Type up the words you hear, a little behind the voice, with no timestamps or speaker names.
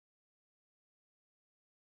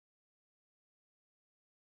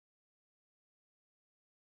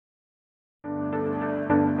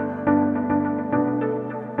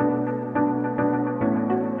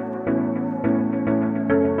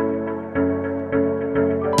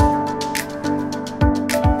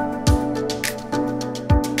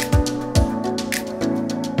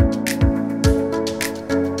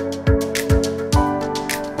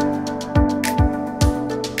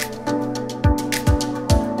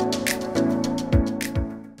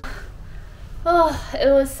Oh, it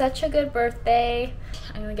was such a good birthday.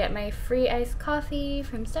 I'm gonna get my free iced coffee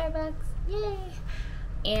from Starbucks. Yay!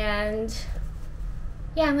 And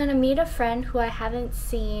yeah, I'm gonna meet a friend who I haven't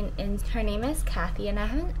seen, and her name is Kathy, and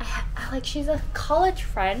she's a college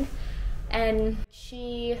friend, and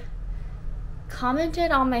she commented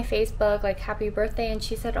on my Facebook like happy birthday, and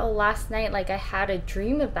she said, oh, last night like I had a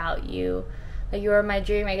dream about you, like you were my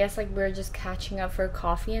dream. I guess like we were just catching up for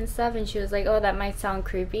coffee and stuff, and she was like, oh, that might sound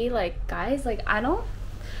creepy. Like, guys, like I don't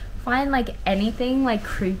find like anything like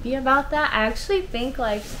creepy about that. I actually think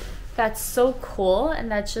like that's so cool, and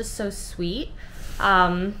that's just so sweet.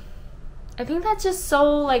 I think that's just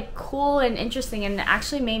so like cool and interesting, and it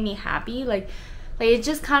actually made me happy. Like it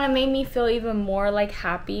just kind of made me feel even more like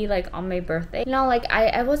happy like on my birthday. You know, like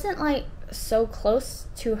I wasn't like so close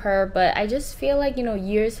to her, but I just feel like, you know,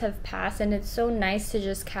 years have passed, and it's so nice to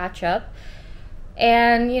just catch up.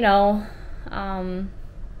 And you know, if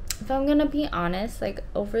I'm gonna be honest, like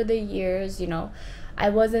over the years, you know, I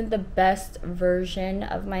wasn't the best version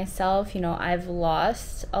of myself. You know, I've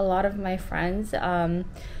lost a lot of my friends.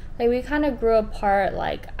 Like we kind of grew apart.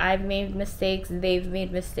 Like I've made mistakes, they've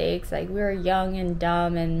made mistakes. Like we were young and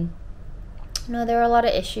dumb, and you know, there were a lot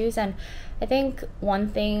of issues. And I think one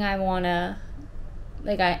thing I wanna,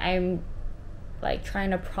 like I'm like trying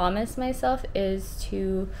to promise myself is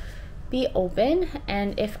to be open,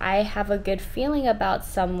 and if I have a good feeling about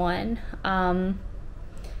someone, I'm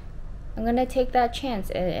gonna take that chance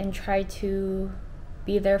and try to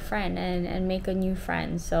be their friend and make a new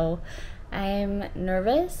friend. So I'm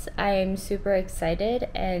nervous, I'm super excited,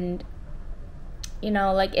 and you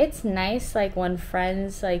know, like it's nice like when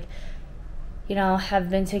friends like, you know, have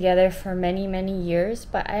been together for many years,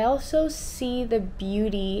 but I also see the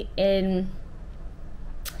beauty in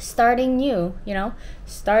starting new, you know,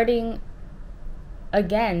 starting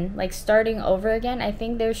again, like starting over again. I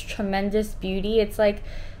think there's tremendous beauty. It's like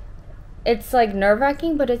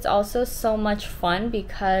nerve-wracking, but it's also so much fun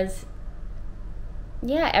because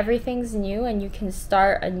yeah, everything's new and you can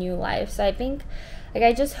start a new life. So I think like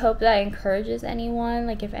I just hope that encourages anyone,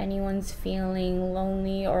 like if anyone's feeling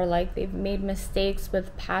lonely or like they've made mistakes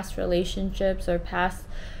with past relationships or past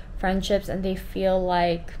friendships, and they feel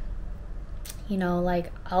like, you know,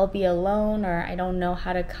 like I'll be alone, or I don't know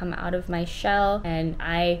how to come out of my shell, and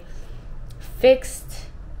I fixed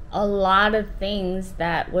a lot of things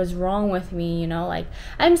that was wrong with me, you know, like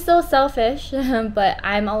I'm still selfish but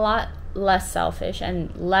I'm a lot less selfish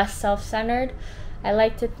and less self-centered, I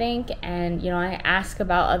like to think. And you know, I ask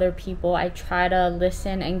about other people, I try to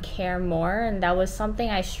listen and care more, and that was something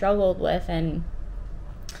I struggled with. And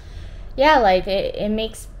yeah, like it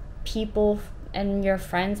makes people and your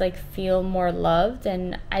friends like feel more loved.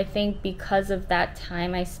 And I think because of that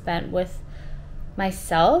time I spent with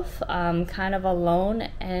myself, kind of alone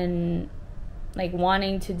and like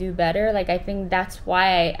wanting to do better, like I think that's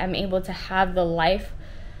why I'm able to have the life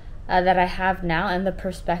that I have now and the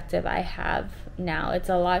perspective I have now. It's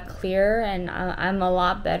a lot clearer, and I'm a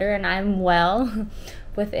lot better, and I'm well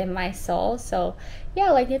within my soul. So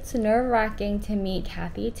yeah, like it's nerve-wracking to meet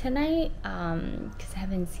Kathy tonight, because I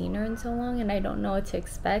haven't seen her in so long and I don't know what to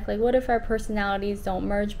expect. Like what if our personalities don't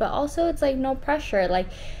merge? But also it's like no pressure. Like,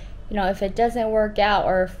 you know, if it doesn't work out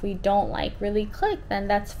or if we don't like really click, then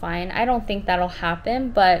that's fine. I don't think that'll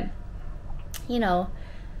happen, but you know,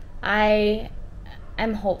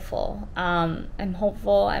 I'm hopeful. I'm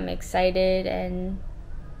hopeful, I'm excited, and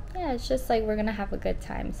yeah, it's just like we're gonna have a good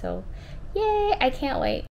time. So yay, I can't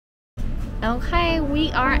wait. Okay,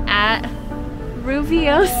 we are at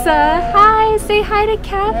Rubirosa. Hi, say hi to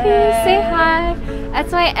Kathy. Hey. Say hi.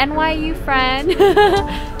 That's my NYU friend.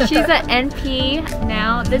 She's an NP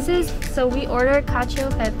now. This is, so we ordered cacio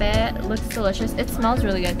e pepe. It looks delicious. It smells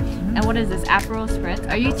really good. And what is this? Aperol Spritz.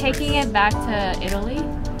 Are you taking it back to Italy?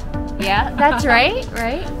 Yeah, that's right,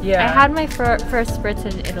 right? Yeah. I had my first spritz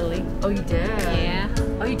in Italy. Oh, you did? Yeah.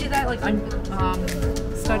 Oh, you did that like on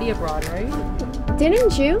study abroad, right?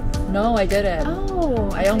 Didn't you? No, I didn't. Oh,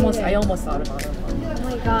 I almost thought about it. Oh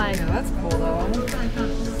my god. Yeah, that's cool though.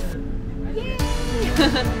 Yay!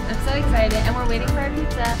 I'm so excited, and we're waiting for our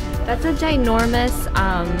pizza. That's a ginormous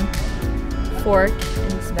fork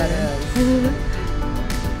and spoon. That is.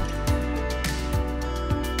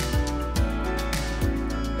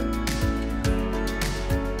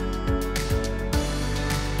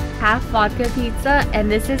 Half vodka pizza,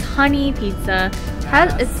 and this is honey pizza.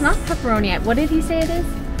 Yes. It's not pepperoni. What did he say it is?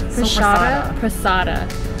 Prasada.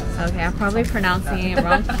 Okay, I'm probably pronouncing it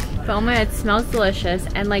wrong. But oh my, it smells delicious.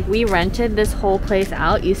 And like we rented this whole place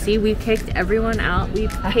out. You see, we kicked everyone out. We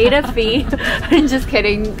paid a fee. I'm just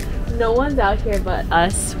kidding. No one's out here but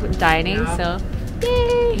us dining. Yeah. So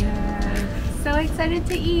yay! Yes. so excited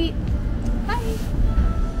to eat. Bye.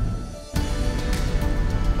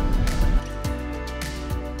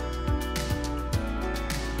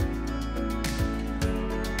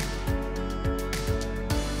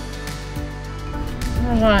 Oh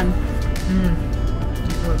my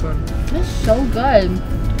god. It's so good.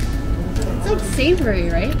 It's like savory,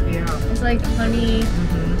 right? Yeah. It's like honey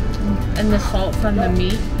and the salt from the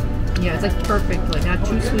meat. Yeah, it's like perfect. Like not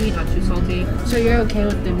too sweet, not too salty. So you're okay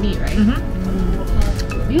with the meat, right?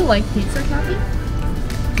 Do you like pizza, Kathy?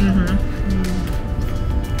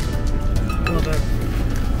 Love it.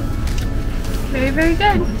 Very, very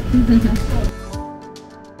good.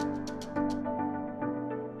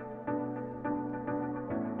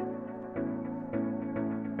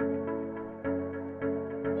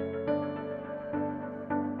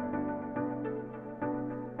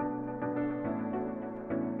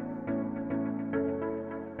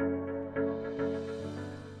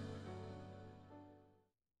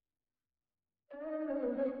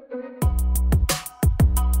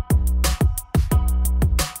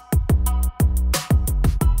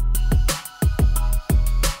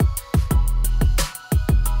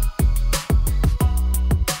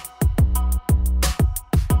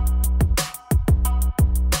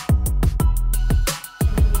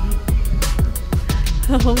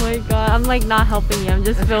 Oh my god, I'm like not helping you, I'm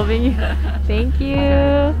just filming you. Thank you.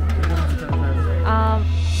 Okay.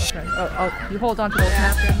 Oh, you hold on to those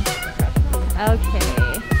napkins. Okay.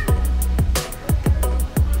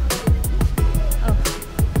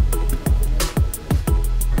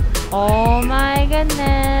 Oh my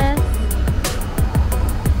goodness.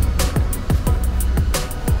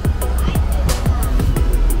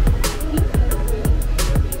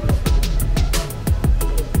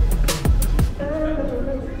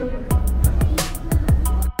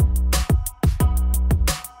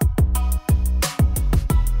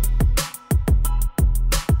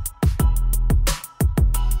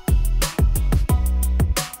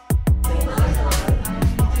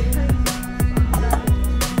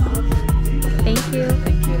 Thank you.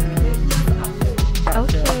 Thank you.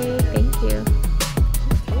 Okay, thank you.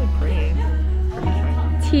 It's really pretty.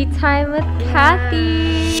 Tea time with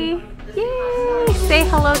Kathy. Yay! Say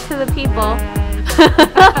hello to the people.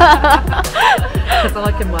 That's all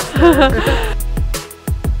I can muster.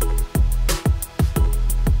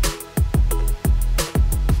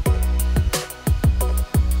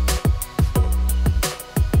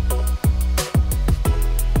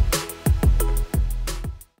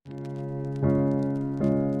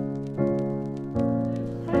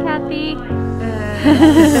 Kathy.